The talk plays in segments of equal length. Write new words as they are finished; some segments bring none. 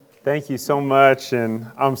Thank you so much, and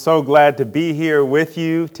I'm so glad to be here with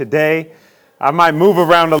you today. I might move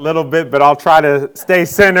around a little bit, but I'll try to stay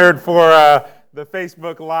centered for the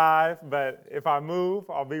Facebook Live, but if I move,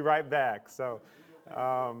 I'll be right back. So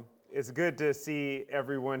it's good to see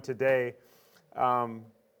everyone today.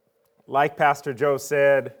 Like Pastor Joe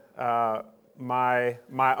said, my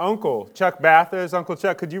uncle, Chuck Bathurst. Uncle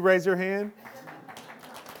Chuck, could you raise your hand?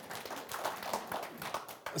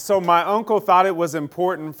 So my uncle thought it was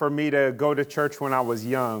important for me to go to church when I was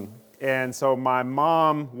young. And so my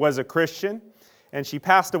mom was a Christian, and she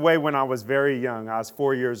passed away when I was very young. I was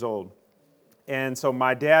 4 years old. And so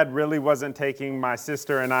my dad really wasn't taking my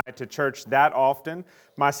sister and I to church that often.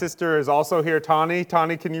 My sister is also here, Tawny.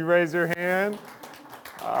 Tawny, can you raise your hand?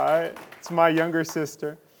 All right, it's my younger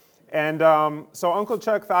sister. And so Uncle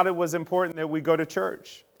Chuck thought it was important that we go to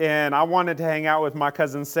church. And I wanted to hang out with my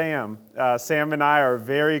cousin Sam. Sam and I are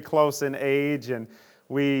very close in age, and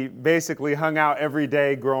we basically hung out every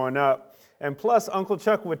day growing up. And plus, Uncle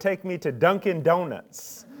Chuck would take me to Dunkin'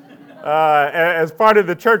 Donuts as part of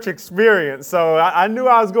the church experience. So I knew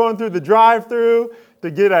I was going through the drive-thru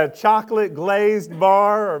to get a chocolate glazed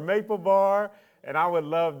bar or maple bar, and I would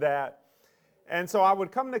love that. And so I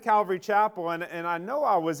would come to Calvary Chapel, and I know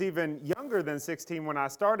I was even younger than 16 when I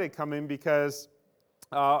started coming because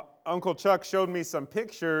Uncle Chuck showed me some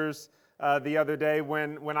pictures the other day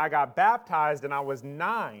when I got baptized and I was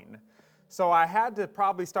 9. So I had to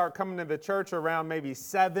probably start coming to the church around maybe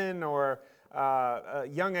 7 or a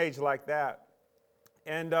young age like that.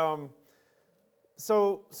 And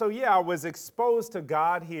So yeah, I was exposed to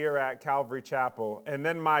God here at Calvary Chapel. And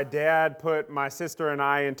then my dad put my sister and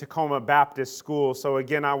I in Tacoma Baptist School. So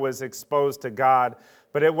again, I was exposed to God.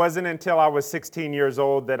 But it wasn't until I was 16 years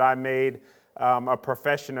old that I made a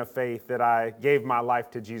profession of faith, that I gave my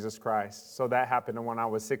life to Jesus Christ. So that happened when I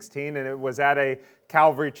was 16, and it was at a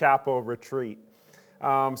Calvary Chapel retreat.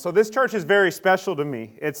 So this church is very special to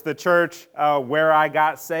me. It's the church where I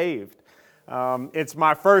got saved. It's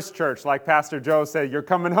my first church. Like Pastor Joe said, you're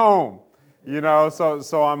coming home,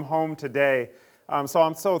 so I'm home today. So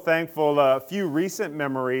I'm so thankful. A few recent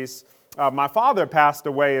memories. My father passed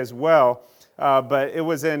away as well, but it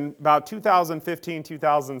was in about 2015,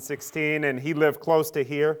 2016, and he lived close to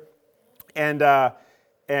here. And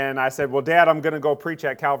I said, well, Dad, I'm going to go preach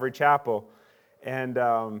at Calvary Chapel.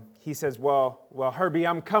 And he says, well, Herbie,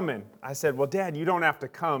 I'm coming. I said, well, Dad, you don't have to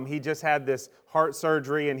come. He just had this heart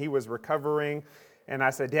surgery and he was recovering. And I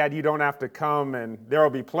said, Dad, you don't have to come. And there will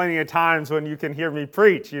be plenty of times when you can hear me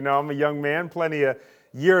preach. I'm a young man, plenty of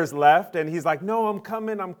years left. And he's like, no, I'm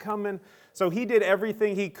coming. So he did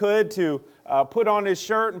everything he could to put on his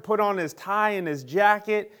shirt and put on his tie and his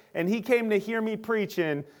jacket. And he came to hear me preach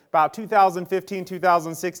in about 2015,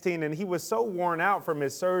 2016, and he was so worn out from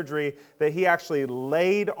his surgery that he actually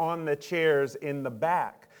laid on the chairs in the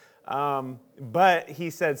back. But he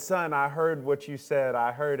said, son, I heard what you said.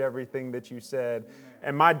 I heard everything that you said. Amen.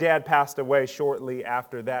 And my dad passed away shortly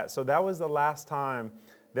after that. So that was the last time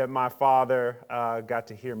that my father got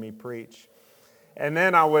to hear me preach. And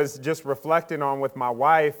then I was just reflecting on with my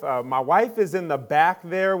wife. My wife is in the back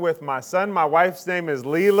there with my son. My wife's name is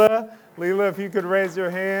Leela. Leela, if you could raise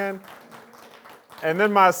your hand. And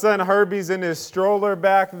then my son Herbie's in his stroller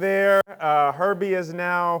back there. Herbie is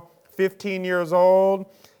now 15 years old.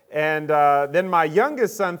 And then my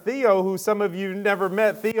youngest son, Theo, who some of you never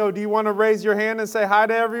met. Theo, do you want to raise your hand and say hi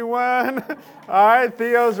to everyone? All right,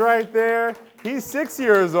 Theo's right there. He's 6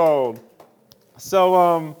 years old.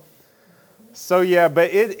 So yeah,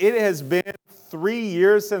 but it has been 3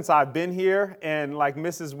 years since I've been here. And like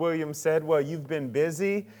Mrs. Williams said, well, you've been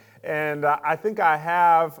busy. And I think I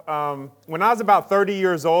have. When I was about 30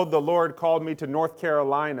 years old, the Lord called me to North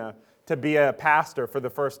Carolina to be a pastor for the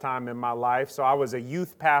first time in my life. So I was a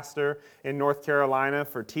youth pastor in North Carolina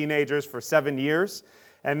for teenagers for 7 years.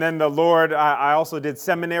 And then the Lord, I also did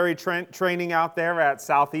seminary training out there at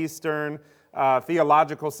Southeastern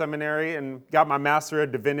Theological Seminary and got my Master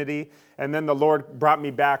of Divinity. And then the Lord brought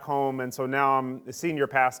me back home, and so now I'm the senior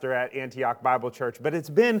pastor at Antioch Bible Church. But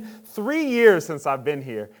it's been 3 years since I've been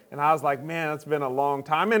here, and I was like, man, it's been a long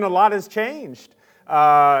time, and a lot has changed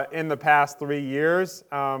in the past 3 years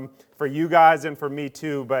for you guys and for me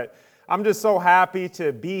too. But I'm just so happy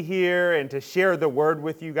to be here and to share the word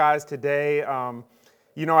with you guys today.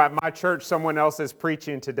 At my church, someone else is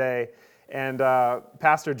preaching today, and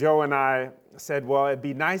Pastor Joe and I said, well, it'd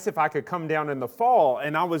be nice if I could come down in the fall.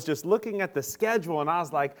 And I was just looking at the schedule, and I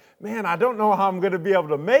was like, man, I don't know how I'm going to be able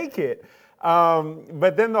to make it.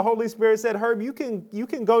 But then the Holy Spirit said, Herb, you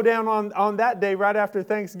can go down on that day right after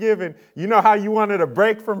Thanksgiving. You know how you wanted a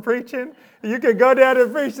break from preaching? You can go down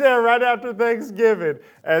and preach there right after Thanksgiving.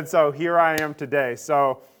 And so here I am today.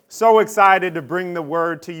 So excited to bring the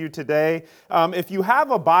word to you today. If you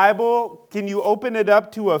have a Bible, can you open it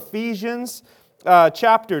up to Ephesians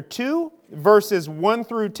chapter 2, verses 1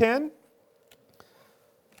 through 10?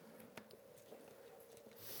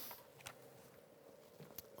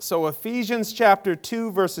 So Ephesians chapter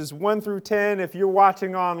 2, verses 1 through 10. If you're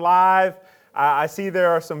watching on live, I see there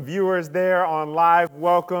are some viewers there on live.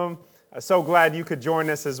 Welcome. So glad you could join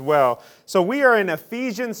us as well. So we are in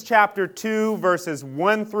Ephesians chapter 2, verses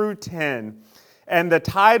 1 through 10. And the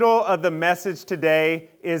title of the message today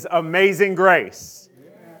is Amazing Grace.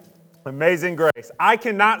 Yeah. Amazing Grace. I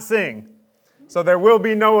cannot sing, so there will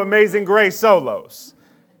be no Amazing Grace solos.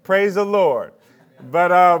 Praise the Lord.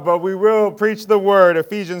 But we will preach the word,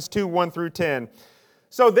 Ephesians 2, 1 through 10.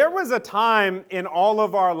 So there was a time in all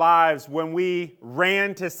of our lives when we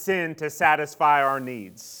ran to sin to satisfy our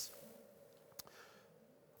needs.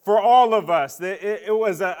 For all of us, it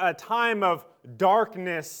was a time of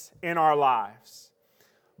darkness in our lives.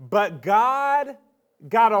 But God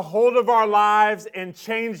got a hold of our lives and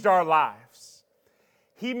changed our lives.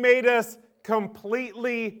 He made us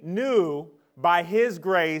completely new by His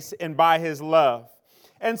grace and by His love.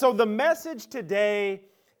 And so the message today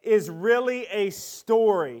is really a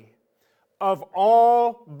story of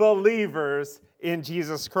all believers in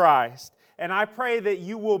Jesus Christ. And I pray that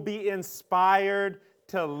you will be inspired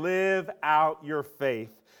to live out your faith.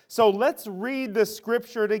 So let's read the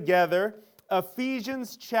scripture together,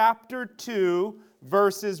 Ephesians chapter 2,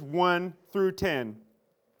 verses 1 through 10.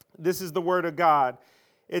 This is the word of God.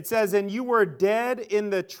 It says, "And you were dead in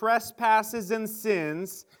the trespasses and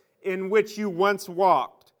sins in which you once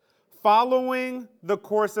walked, following the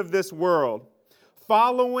course of this world,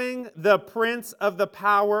 following the prince of the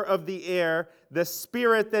power of the air, the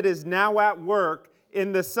spirit that is now at work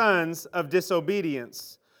in the sons of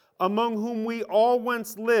disobedience, among whom we all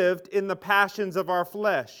once lived in the passions of our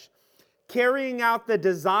flesh, carrying out the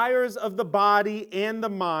desires of the body and the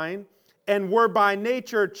mind, and were by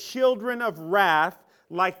nature children of wrath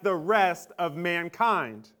like the rest of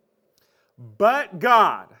mankind. But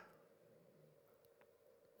God,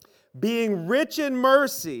 being rich in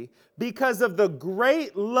mercy, because of the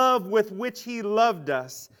great love with which He loved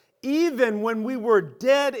us, even when we were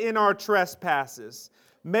dead in our trespasses,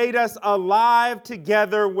 made us alive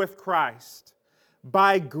together with Christ.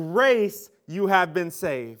 By grace you have been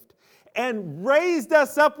saved, and raised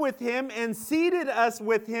us up with Him and seated us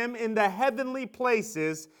with Him in the heavenly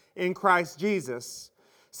places in Christ Jesus,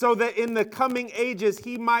 so that in the coming ages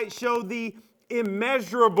He might show the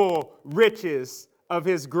immeasurable riches of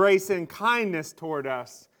His grace and kindness toward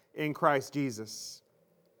us in Christ Jesus.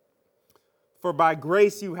 For by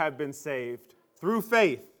grace you have been saved through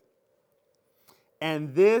faith.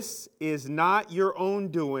 And this is not your own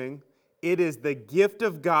doing. It is the gift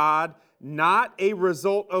of God, not a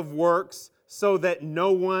result of works, so that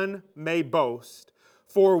no one may boast.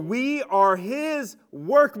 For we are His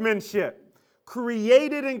workmanship,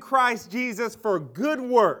 created in Christ Jesus for good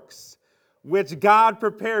works, which God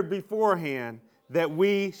prepared beforehand that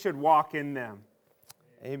we should walk in them."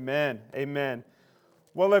 Amen. Amen.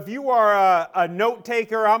 Well, if you are a note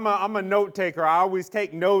taker, I'm a note taker. I always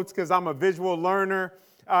take notes because I'm a visual learner.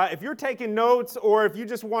 If you're taking notes or if you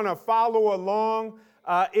just want to follow along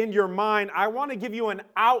in your mind, I want to give you an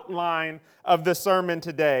outline of the sermon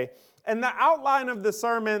today. And the outline of the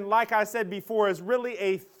sermon, like I said before, is really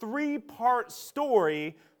a three-part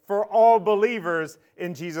story for all believers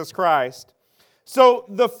in Jesus Christ. So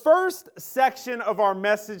the first section of our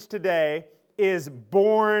message today is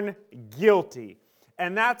born guilty.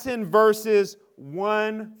 And that's in verses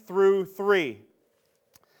 1 through 3.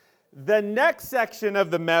 The next section of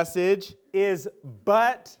the message is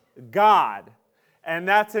but God. And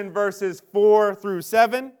that's in verses 4 through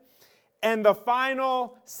 7. And the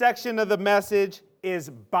final section of the message is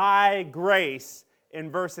by grace in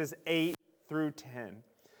verses 8 through 10.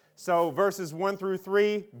 So verses 1 through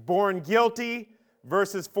 3, born guilty.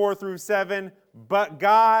 Verses 4 through 7, but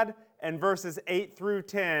God. And verses 8 through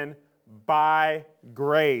 10, by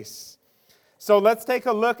grace. So let's take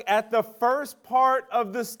a look at the first part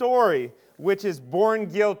of the story, which is born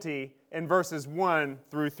guilty in verses 1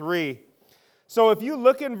 through 3. So if you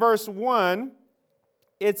look in verse 1,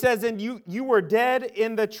 it says, "And you were dead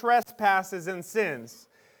in the trespasses and sins."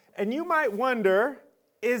 And you might wonder,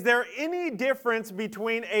 is there any difference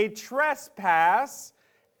between a trespass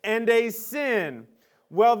and a sin?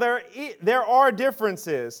 Well, there are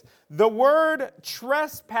differences. The word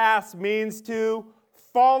trespass means to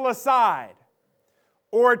fall aside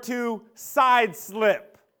or to side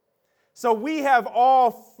slip. So we have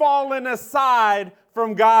all fallen aside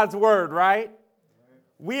from God's word, right?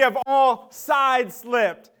 We have all side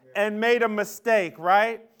slipped and made a mistake,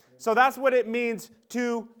 right? So that's what it means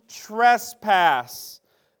to trespass.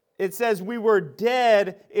 It says we were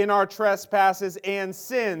dead in our trespasses and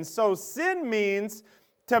sins. So sin means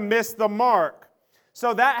to miss the mark.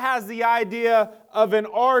 So that has the idea of an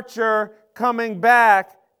archer coming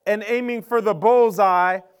back and aiming for the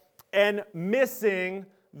bullseye and missing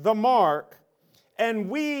the mark. And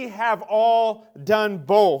we have all done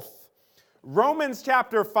both. Romans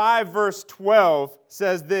chapter 5 verse 12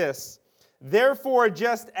 says this, "Therefore,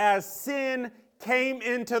 just as sin came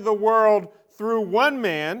into the world through one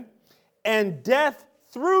man, and death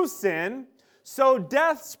through sin, so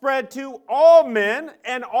death spread to all men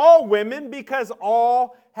and all women because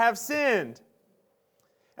all have sinned."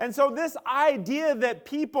 And so this idea that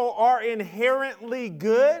people are inherently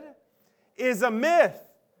good is a myth.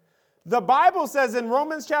 The Bible says in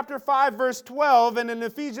Romans chapter 5 verse 12 and in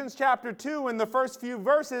Ephesians chapter 2 in the first few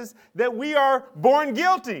verses that we are born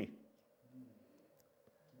guilty.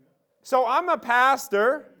 So I'm a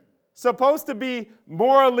pastor, supposed to be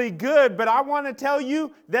morally good, but I want to tell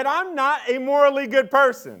you that I'm not a morally good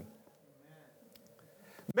person.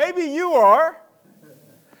 Maybe you are,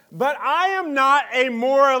 but I am not a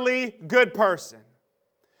morally good person.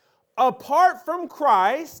 Apart from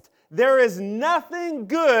Christ, there is nothing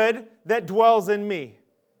good that dwells in me.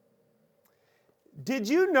 Did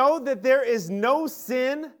you know that there is no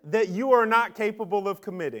sin that you are not capable of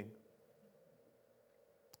committing?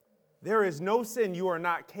 There is no sin you are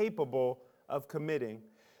not capable of committing.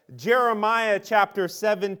 Jeremiah chapter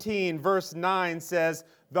 17 verse 9 says,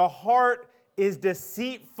 "The heart is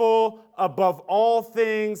deceitful above all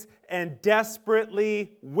things and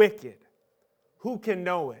desperately wicked. Who can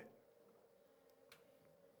know it?"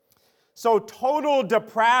 So total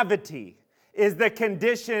depravity is the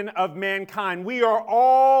condition of mankind. We are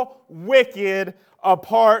all wicked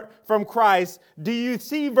apart from Christ. Do you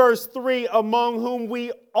see verse 3? "Among whom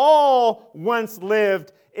we all once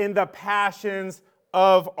lived in the passions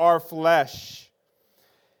of our flesh."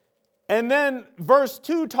 And then verse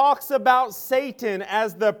 2 talks about Satan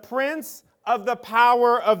as the prince of the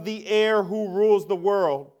power of the air who rules the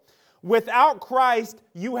world. Without Christ,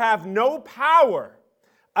 you have no power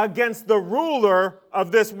against the ruler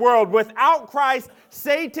of this world. Without Christ,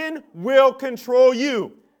 Satan will control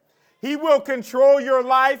you. He will control your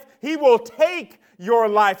life. He will take your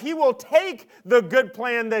life. He will take the good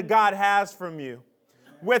plan that God has from you.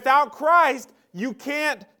 Without Christ, you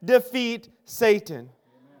can't defeat Satan.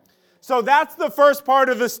 So that's the first part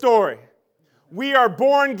of the story. We are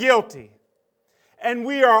born guilty, and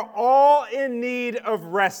we are all in need of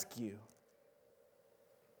rescue.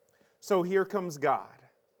 So here comes God.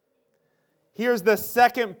 Here's the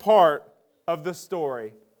second part of the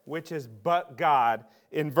story, which is "but God"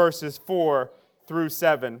 in verses 4 through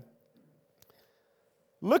 7.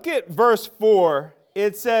 Look at verse 4.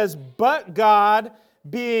 It says, "But God,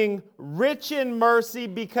 being rich in mercy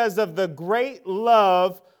because of the great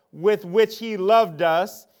love with which He loved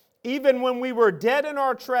us, even when we were dead in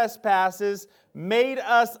our trespasses, made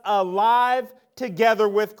us alive together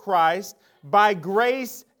with Christ. By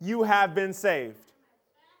grace you have been saved."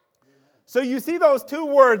 So you see those two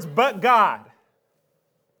words, "but God."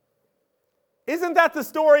 Isn't that the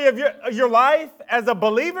story of your life as a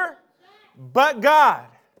believer? But God.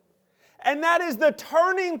 And that is the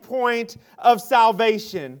turning point of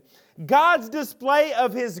salvation. God's display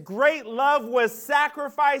of His great love was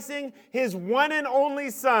sacrificing His one and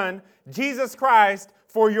only Son, Jesus Christ,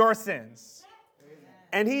 for your sins. Amen.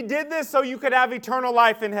 And He did this so you could have eternal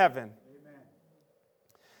life in heaven.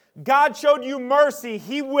 Amen. God showed you mercy.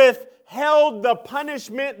 He withheld the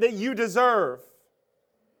punishment that you deserve.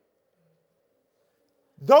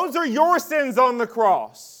 Those are your sins on the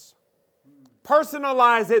cross.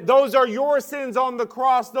 Personalize it. Those are your sins on the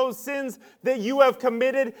cross, those sins that you have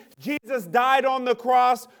committed. Jesus died on the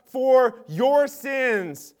cross for your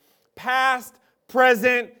sins, past,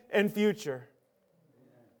 present, and future.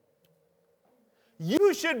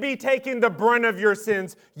 You should be taking the brunt of your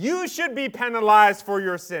sins. You should be penalized for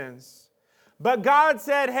your sins. But God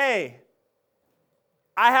said, "Hey,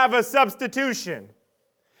 I have a substitution.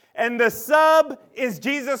 And the sub is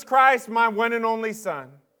Jesus Christ, my one and only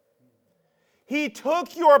Son. He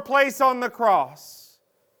took your place on the cross.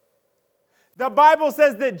 The Bible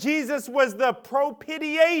says that Jesus was the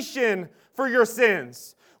propitiation for your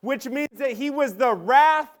sins, which means that He was the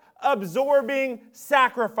wrath absorbing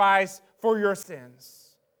sacrifice for your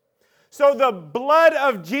sins. So the blood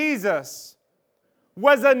of Jesus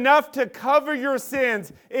was enough to cover your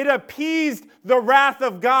sins. It appeased the wrath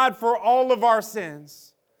of God for all of our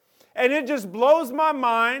sins. And it just blows my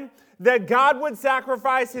mind that God would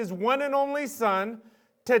sacrifice His one and only Son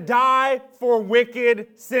to die for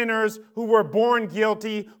wicked sinners who were born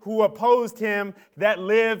guilty, who opposed Him, that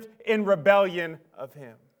lived in rebellion of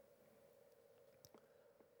Him.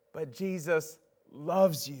 But Jesus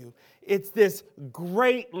loves you. It's this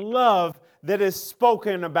great love that is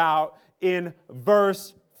spoken about in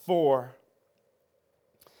verse 4.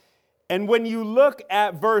 And when you look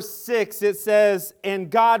at verse 6, it says,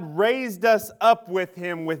 "And God raised us up with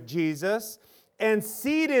Him," with Jesus, "and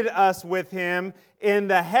seated us with Him in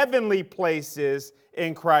the heavenly places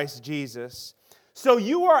in Christ Jesus." So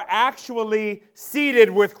you are actually seated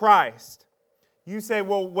with Christ. You say,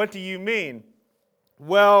 well, what do you mean?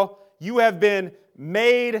 Well, you have been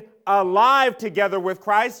made alive together with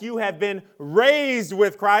Christ. You have been raised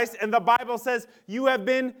with Christ. And the Bible says you have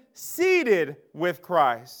been seated with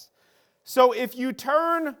Christ. So if you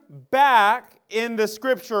turn back in the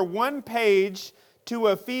scripture one page to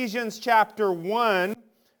Ephesians chapter 1,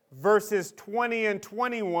 verses 20 and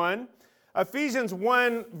 21, Ephesians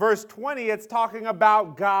 1, verse 20, it's talking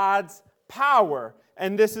about God's power.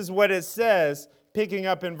 And this is what it says, picking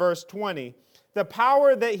up in verse 20. "The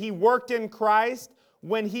power that He worked in Christ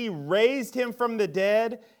when He raised Him from the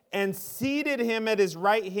dead and seated Him at His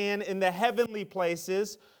right hand in the heavenly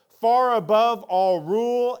places, far above all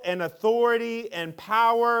rule and authority and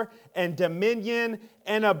power and dominion,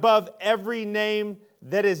 and above every name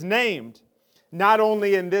that is named, not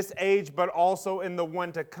only in this age, but also in the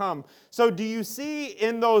one to come." So do you see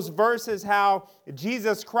in those verses how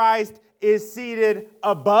Jesus Christ is seated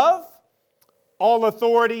above all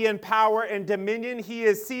authority and power and dominion? He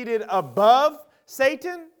is seated above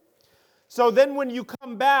Satan. So then when you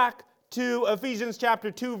come back to Ephesians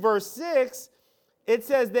chapter 2, verse 6, it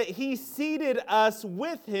says that He seated us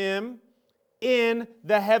with Him in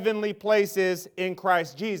the heavenly places in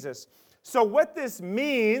Christ Jesus. So what this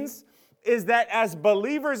means is that as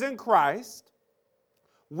believers in Christ,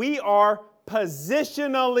 we are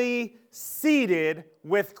positionally seated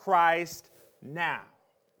with Christ now.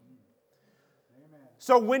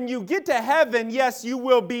 So when you get to heaven, yes, you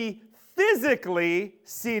will be physically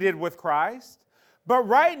seated with Christ. But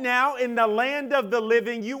right now, in the land of the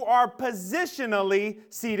living, you are positionally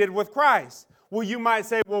seated with Christ. Well, you might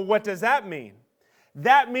say, well, what does that mean?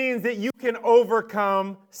 That means that you can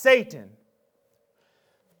overcome Satan.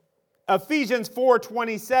 Ephesians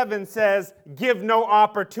 4:27 says, "Give no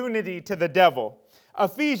opportunity to the devil."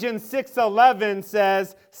 Ephesians 6:11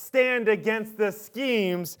 says, "Stand against the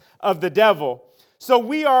schemes of the devil." So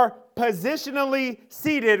we are positionally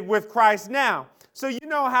seated with Christ now. So you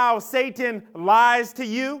know how Satan lies to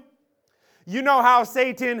you? You know how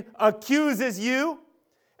Satan accuses you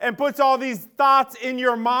and puts all these thoughts in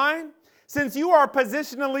your mind? Since you are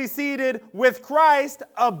positionally seated with Christ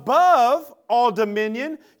above all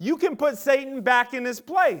dominion, you can put Satan back in his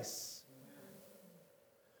place.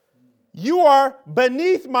 You are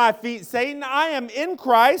beneath my feet, Satan. I am in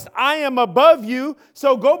Christ. I am above you.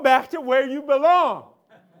 So go back to where you belong.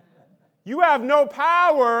 You have no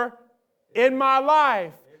power in my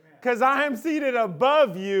life because I am seated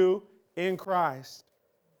above you in Christ.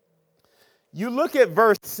 You look at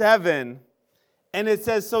verse 7, and it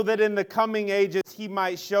says, "So that in the coming ages He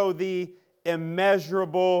might show the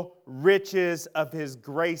immeasurable riches of His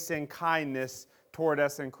grace and kindness toward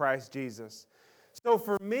us in Christ Jesus." So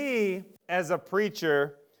for me, as a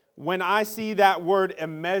preacher, when I see that word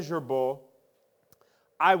immeasurable,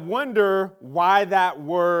 I wonder why that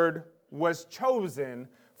word was chosen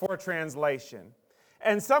for translation.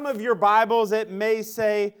 And some of your Bibles, it may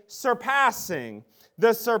say surpassing,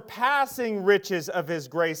 the surpassing riches of His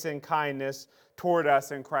grace and kindness toward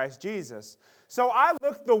us in Christ Jesus. So I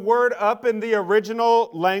looked the word up in the original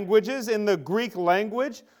languages, in the Greek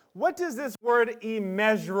language. What does this word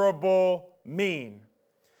immeasurable mean?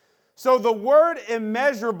 So the word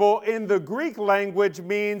immeasurable in the Greek language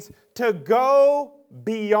means to go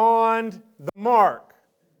beyond the mark.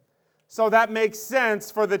 So that makes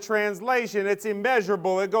sense for the translation. It's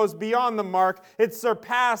immeasurable. It goes beyond the mark. It's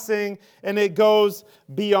surpassing, and it goes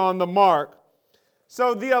beyond the mark.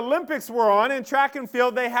 So the Olympics were on. In track and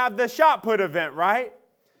field, they have the shot put event, right?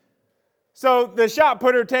 So the shot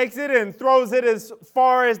putter takes it and throws it as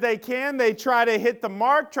far as they can. They try to hit the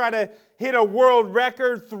mark, try to hit a world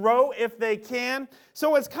record throw if they can.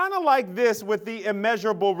 So it's kind of like this with the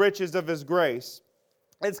immeasurable riches of His grace.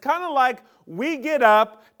 It's kind of like we get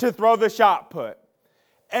up to throw the shot put.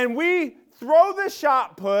 And we throw the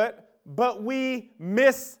shot put, but we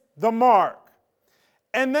miss the mark.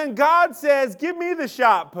 And then God says, give me the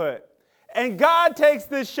shot put. And God takes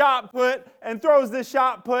the shot put and throws the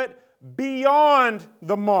shot put beyond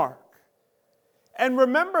the mark. And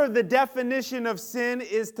remember, the definition of sin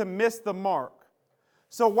is to miss the mark.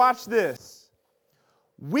 So watch this.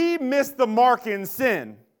 We miss the mark in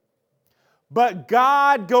sin, but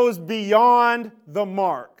God goes beyond the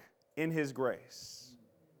mark in His grace.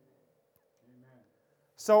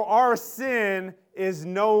 So our sin is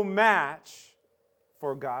no match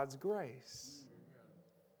for God's grace.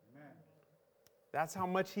 That's how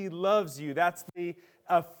much He loves you. That's the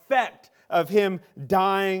effect of Him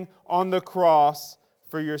dying on the cross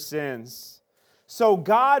for your sins. So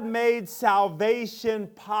God made salvation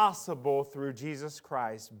possible through Jesus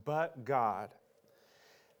Christ, but God.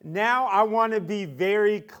 Now I want to be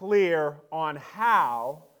very clear on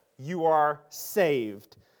how you are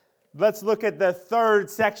saved. Let's look at the third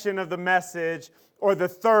section of the message, or the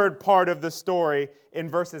third part of the story in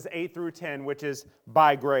verses 8 through 10, which is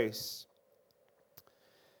by grace.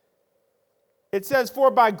 It says,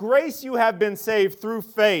 for by grace you have been saved through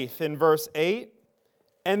faith, in verse 8.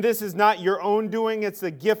 And this is not your own doing, it's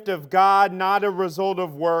a gift of God, not a result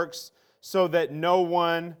of works, so that no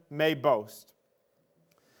one may boast.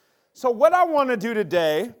 So what I want to do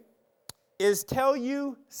today is tell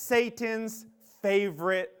you Satan's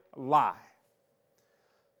favorite lie.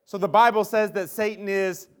 So the Bible says that Satan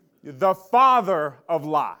is the father of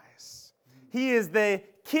lies. He is the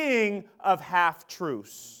king of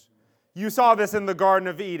half-truths. You saw this in the Garden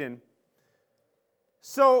of Eden.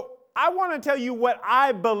 So I want to tell you what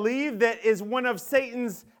I believe that is one of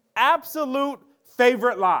Satan's absolute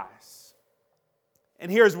favorite lies.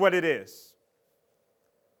 And here's what it is.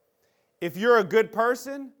 If you're a good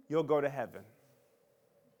person, you'll go to heaven.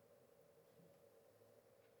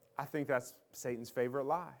 I think that's Satan's favorite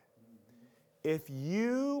lie. If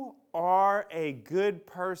you are a good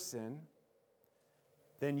person,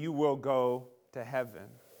 then you will go to heaven.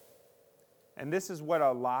 And this is what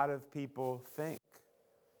a lot of people think.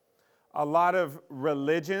 A lot of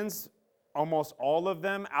religions, almost all of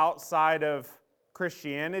them outside of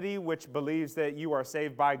Christianity, which believes that you are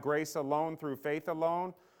saved by grace alone, through faith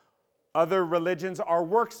alone. Other religions are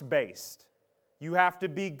works-based. You have to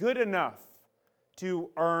be good enough to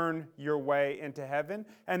earn your way into heaven.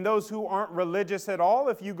 And those who aren't religious at all,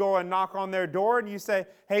 if you go and knock on their door and you say,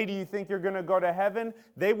 hey, do you think you're going to go to heaven?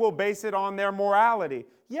 They will base it on their morality.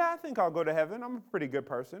 Yeah, I think I'll go to heaven. I'm a pretty good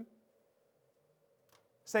person.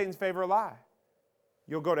 Satan's favorite lie.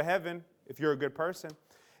 You'll go to heaven if you're a good person.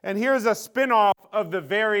 And here's a spinoff of the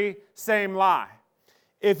very same lie.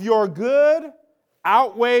 If your good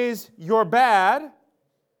outweighs your bad,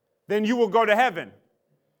 then you will go to heaven.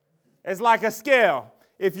 It's like a scale.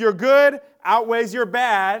 If your good outweighs your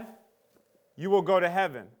bad, you will go to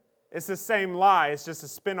heaven. It's the same lie. It's just a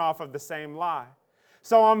spinoff of the same lie.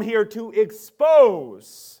 So I'm here to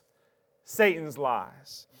expose Satan's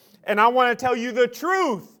lies. And I want to tell you the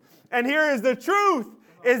truth. And here is the truth,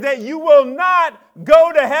 is that you will not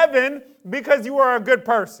go to heaven because you are a good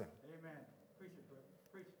person. Amen. Preach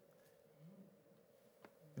it, preach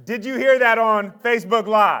it. Did you hear that on Facebook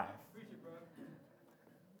Live? Preach it, brother.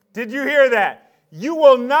 Did you hear that? You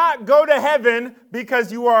will not go to heaven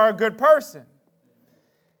because you are a good person.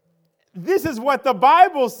 This is what the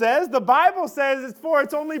Bible says. The Bible says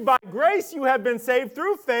it's only by grace you have been saved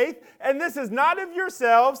through faith, and this is not of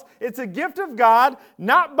yourselves. It's a gift of God,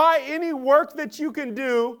 not by any work that you can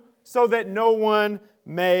do, so that no one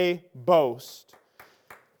may boast.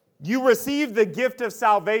 You receive the gift of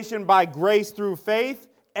salvation by grace through faith,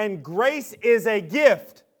 and grace is a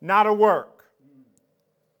gift, not a work.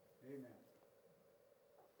 Amen.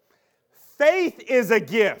 Faith is a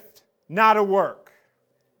gift, not a work.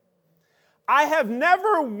 I have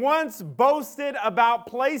never once boasted about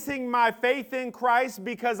placing my faith in Christ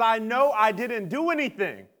because I know I didn't do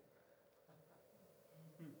anything.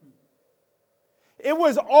 It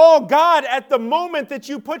was all God at the moment that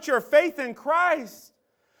you put your faith in Christ.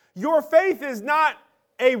 Your faith is not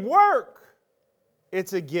a work,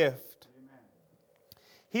 it's a gift. Amen.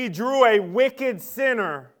 He drew a wicked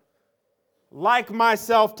sinner like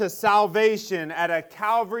myself to salvation at a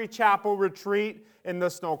Calvary Chapel retreat in the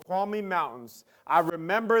Snoqualmie Mountains. I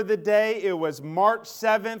remember the day. It was March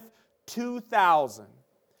 7th, 2000.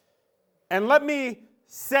 And let me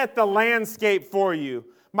set the landscape for you.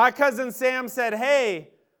 My cousin Sam said, hey,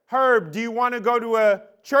 Herb, do you want to go to a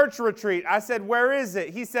church retreat? I said, where is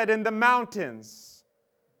it? He said, in the mountains.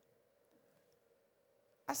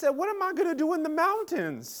 I said, what am I going to do in the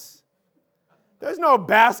mountains? There's no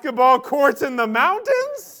basketball courts in the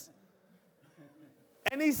mountains.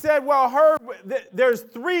 And he said, well, Herb, there's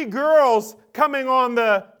 3 girls coming on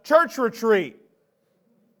the church retreat.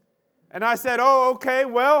 And I said, oh, okay,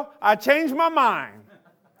 well, I changed my mind.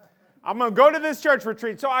 I'm going to go to this church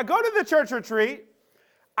retreat. So I go to the church retreat.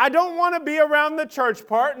 I don't want to be around the church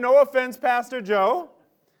part. No offense, Pastor Joe.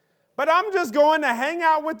 But I'm just going to hang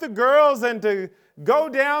out with the girls and to go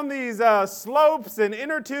down these slopes and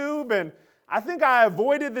inner tube. And I think I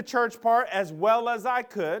avoided the church part as well as I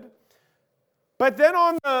could. But then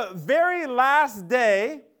on the very last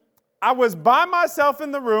day, I was by myself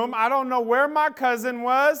in the room. I don't know where my cousin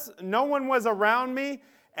was. No one was around me.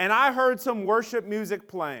 And I heard some worship music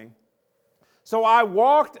playing. So I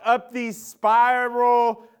walked up the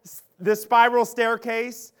spiral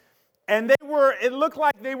staircase, and it looked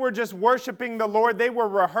like they were just worshiping the Lord. They were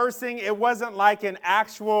rehearsing. It wasn't like an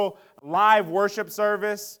actual live worship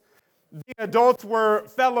service. The adults were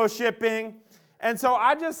fellowshipping. And so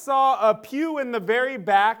I just saw a pew in the very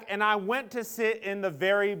back, and I went to sit in the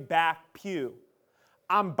very back pew.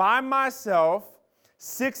 I'm by myself,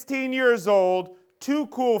 16 years old, too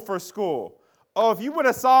cool for school. Oh, if you would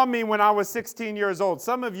have saw me when I was 16 years old,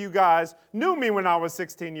 some of you guys knew me when I was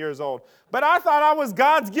 16 years old, but I thought I was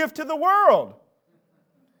God's gift to the world.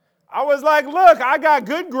 I was like, look, I got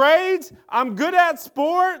good grades. I'm good at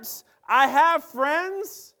sports. I have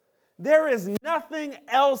friends. There is nothing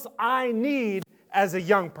else I need as a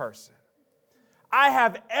young person. I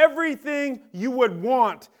have everything you would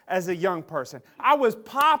want as a young person. I was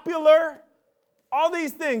popular. All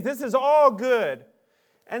these things. This is all good.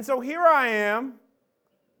 And so here I am,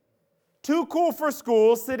 too cool for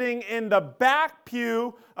school, sitting in the back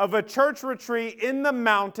pew of a church retreat in the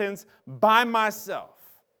mountains by myself.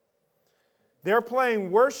 They're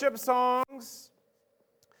playing worship songs,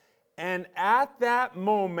 and at that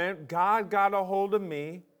moment, God got a hold of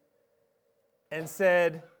me and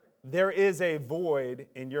said, there is a void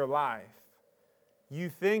in your life. You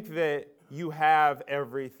think that you have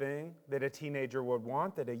everything that a teenager would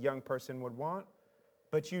want, that a young person would want,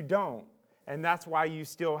 but you don't. And that's why you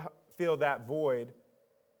still feel that void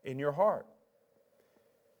in your heart.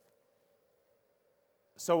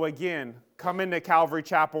 So again, coming to Calvary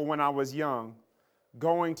Chapel when I was young,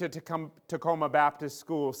 going to Tacoma Baptist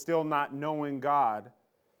School, still not knowing God,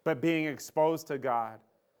 but being exposed to God.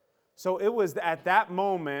 So it was at that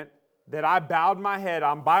moment that I bowed my head.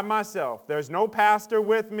 I'm by myself. There's no pastor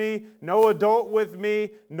with me, no adult with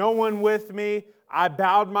me, no one with me. I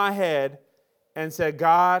bowed my head and said,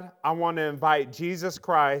 God, I want to invite Jesus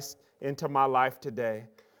Christ into my life today.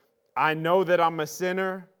 I know that I'm a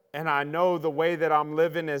sinner, and I know the way that I'm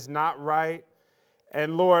living is not right.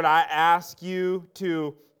 And Lord, I ask you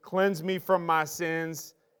to cleanse me from my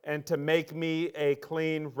sins and to make me a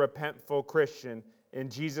clean, repentful Christian. In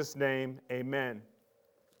Jesus' name, amen.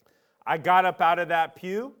 I got up out of that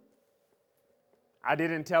pew. I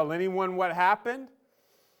didn't tell anyone what happened.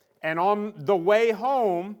 And on the way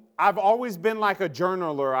home, I've always been like a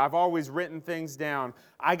journaler. I've always written things down.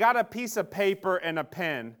 I got a piece of paper and a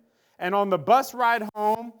pen. And on the bus ride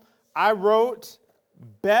home, I wrote,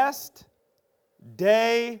 best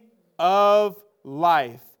day of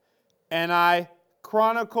life. And I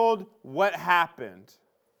chronicled what happened.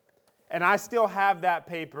 And I still have that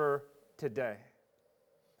paper today.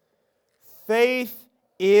 Faith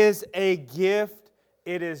is a gift.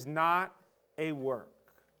 It is not a work.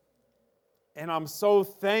 And I'm so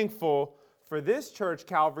thankful for this church,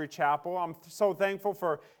 Calvary Chapel. I'm so thankful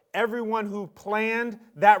for everyone who planned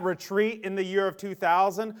that retreat in the year of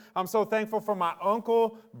 2000. I'm so thankful for my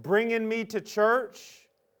uncle bringing me to church.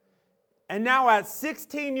 And now at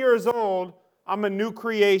 16 years old, I'm a new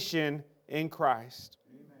creation in Christ.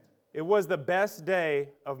 Amen. It was the best day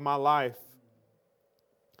of my life.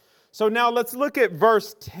 So now let's look at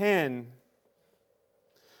verse 10.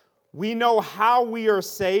 We know how we are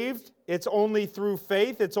saved. It's only through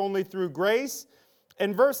faith. It's only through grace.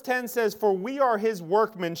 And verse 10 says, for we are his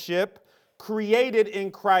workmanship, created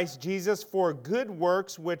in Christ Jesus for good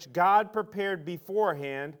works, which God prepared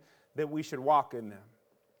beforehand that we should walk in them.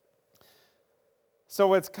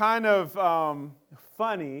 So it's kind of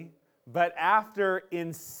funny, but after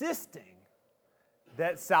insisting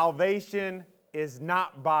that salvation is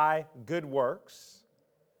not by good works,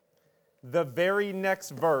 the very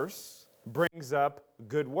next verse brings up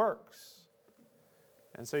good works.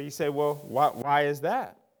 And so you say, well, why is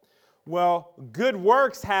that? Well, good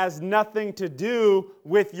works has nothing to do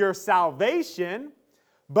with your salvation,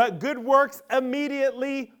 but good works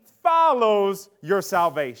immediately follows your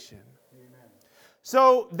salvation. Amen.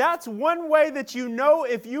 So that's one way that you know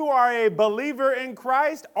if you are a believer in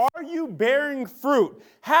Christ. Are you bearing fruit?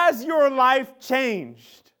 Has your life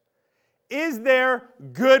changed? Is there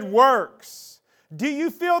good works? Do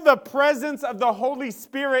you feel the presence of the Holy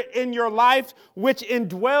Spirit in your life, which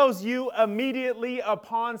indwells you immediately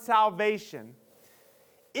upon salvation?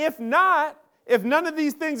 If not, if none of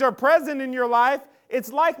these things are present in your life,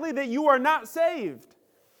 it's likely that you are not saved.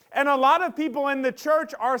 And a lot of people in the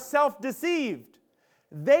church are self-deceived.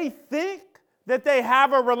 They think that they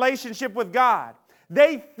have a relationship with God.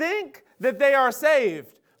 They think that they are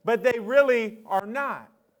saved, but they really are not.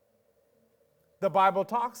 The Bible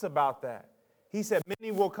talks about that. He said,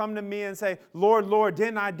 many will come to me and say, Lord, Lord,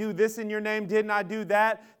 didn't I do this in your name? Didn't I do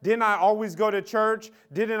that? Didn't I always go to church?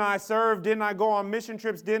 Didn't I serve? Didn't I go on mission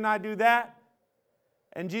trips? Didn't I do that?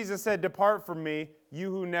 And Jesus said, depart from me,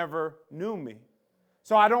 you who never knew me.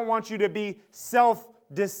 So I don't want you to be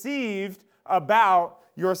self-deceived about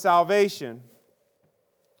your salvation.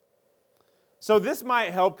 So this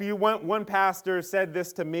might help you. One pastor said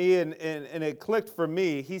this to me, and it clicked for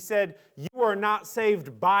me. He said, you are not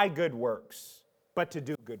saved by good works, but to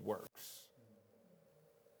do good works.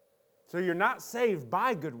 So you're not saved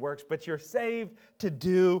by good works, but you're saved to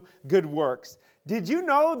do good works. Did you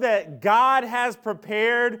know that God has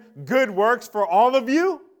prepared good works for all of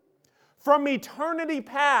you? From eternity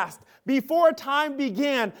past, before time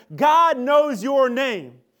began, God knows your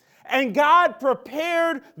name. And God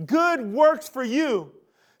prepared good works for you.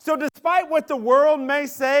 So despite what the world may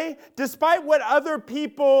say, despite what other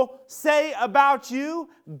people say about you,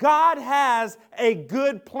 God has a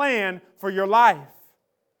good plan for your life.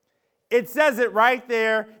 It says it right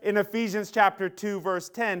there in Ephesians chapter 2, verse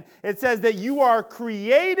 10. It says that you are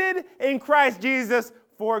created in Christ Jesus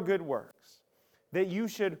for good works. That you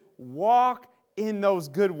should walk in those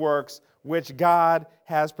good works which God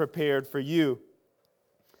has prepared for you.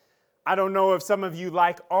 I don't know if some of you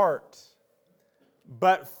like art,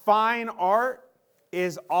 but fine art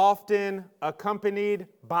is often accompanied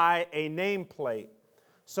by a nameplate,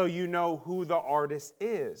 so you know who the artist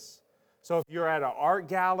is. So if you're at an art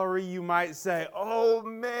gallery, you might say, oh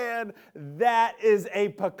man, that is a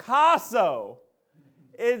Picasso.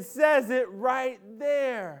 It says it right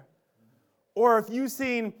there. Or if you've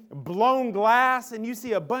seen blown glass and you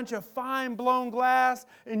see a bunch of fine blown glass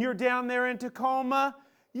and you're down there in Tacoma,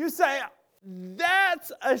 you say,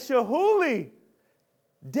 that's a Chihuly.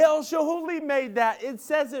 Del Chihuly made that. It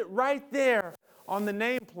says it right there on the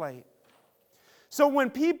nameplate. So when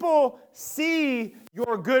people see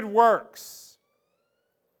your good works,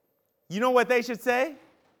 you know what they should say?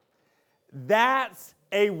 That's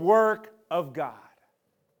a work of God.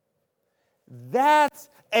 That's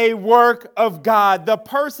a work of God. The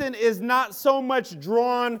person is not so much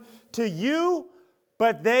drawn to you,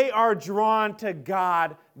 but they are drawn to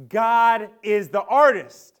God. God is the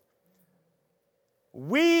artist.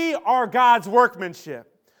 We are God's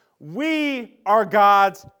workmanship. We are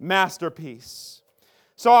God's masterpiece.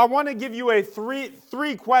 So I want to give you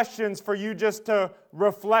three questions for you just to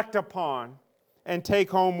reflect upon and take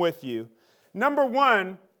home with you. Number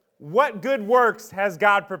one, what good works has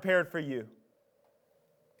God prepared for you?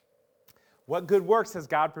 What good works has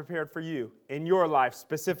God prepared for you in your life,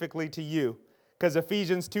 specifically to you? Because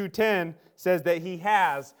Ephesians 2:10 says that He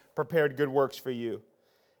has prepared good works for you.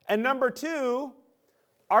 And number two,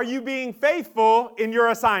 are you being faithful in your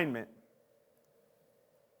assignment?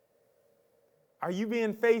 Are you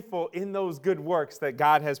being faithful in those good works that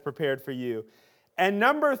God has prepared for you? And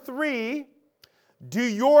number three, do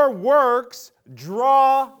your works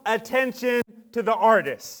draw attention to the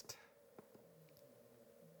artist?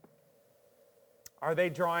 Are they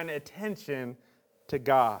drawing attention to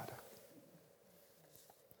God?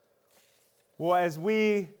 Well, as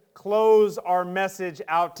we close our message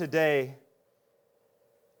out today,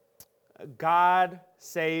 God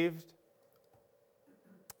saved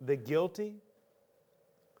the guilty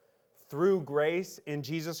through grace in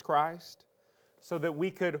Jesus Christ so that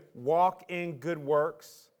we could walk in good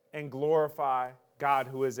works and glorify God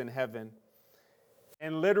who is in heaven.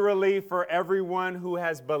 And literally, for everyone who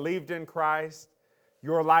has believed in Christ,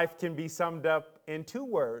 your life can be summed up in two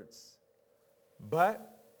words: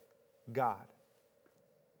 but God.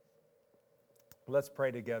 Let's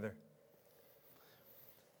pray together.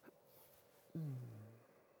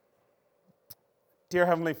 Dear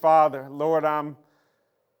Heavenly Father, Lord, I'm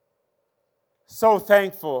so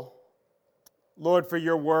thankful, Lord, for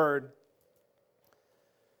your word.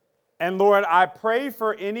 And Lord, I pray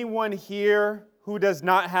for anyone here who does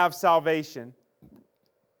not have salvation.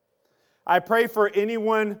 I pray for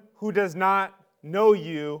anyone who does not know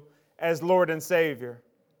you as Lord and Savior.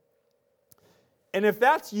 And if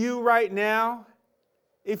that's you right now,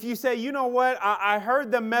 if you say, you know what, I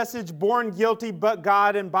heard the message, born guilty, but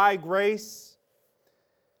God and by grace.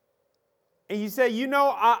 And you say, you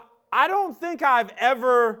know, I don't think I've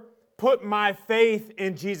ever put my faith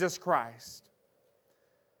in Jesus Christ.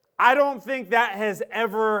 I don't think that has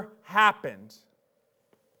ever happened.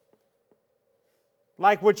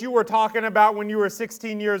 Like what you were talking about when you were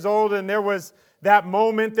 16 years old and there was that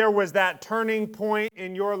moment, there was that turning point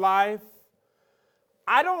in your life.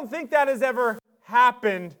 I don't think that has ever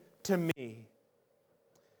happened to me.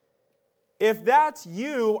 If that's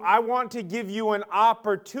you, I want to give you an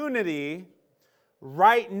opportunity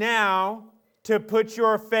right now to put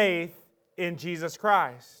your faith in Jesus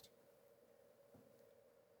Christ.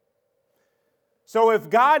 So if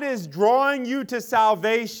God is drawing you to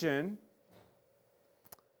salvation,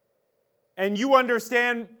 and you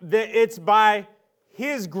understand that it's by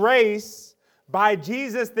His grace, by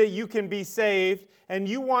Jesus, that you can be saved, and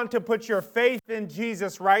you want to put your faith in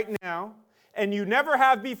Jesus right now, and you never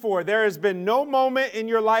have before, there has been no moment in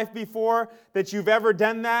your life before that you've ever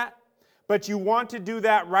done that, but you want to do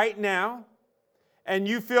that right now, and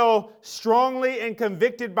you feel strongly and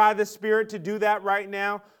convicted by the Spirit to do that right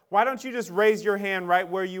now, why don't you just raise your hand right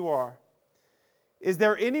where you are? Is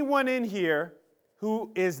there anyone in here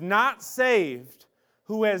who is not saved,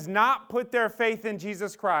 who has not put their faith in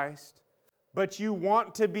Jesus Christ, but you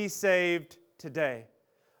want to be saved today?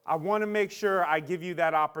 I want to make sure I give you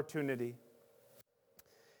that opportunity.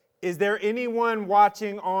 Is there anyone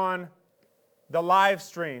watching on the live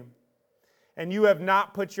stream and you have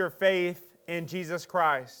not put your faith in Jesus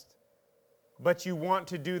Christ, but you want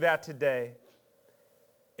to do that today?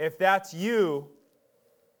 If that's you,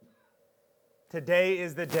 today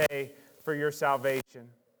is the day for your salvation.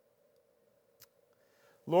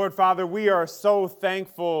 Lord Father, we are so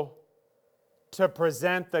thankful to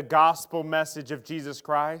present the gospel message of Jesus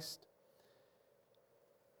Christ.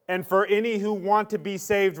 And for any who want to be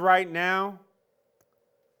saved right now,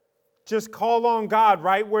 just call on God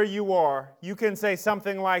right where you are. You can say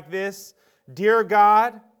something like this: Dear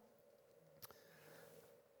God,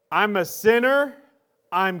 I'm a sinner,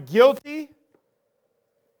 I'm guilty,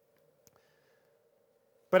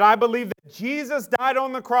 but I believe that Jesus died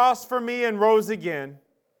on the cross for me and rose again.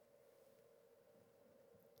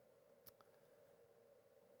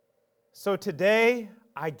 So today,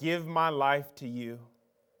 I give my life to you.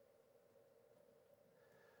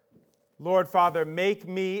 Lord Father, make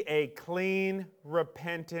me a clean,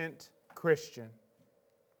 repentant Christian.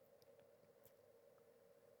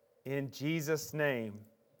 In Jesus' name,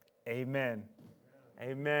 amen.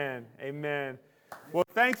 Amen. Amen. Well,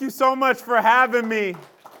 thank you so much for having me.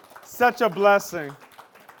 Such a blessing.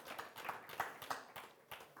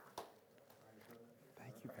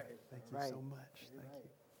 Thank you. Thank you so much.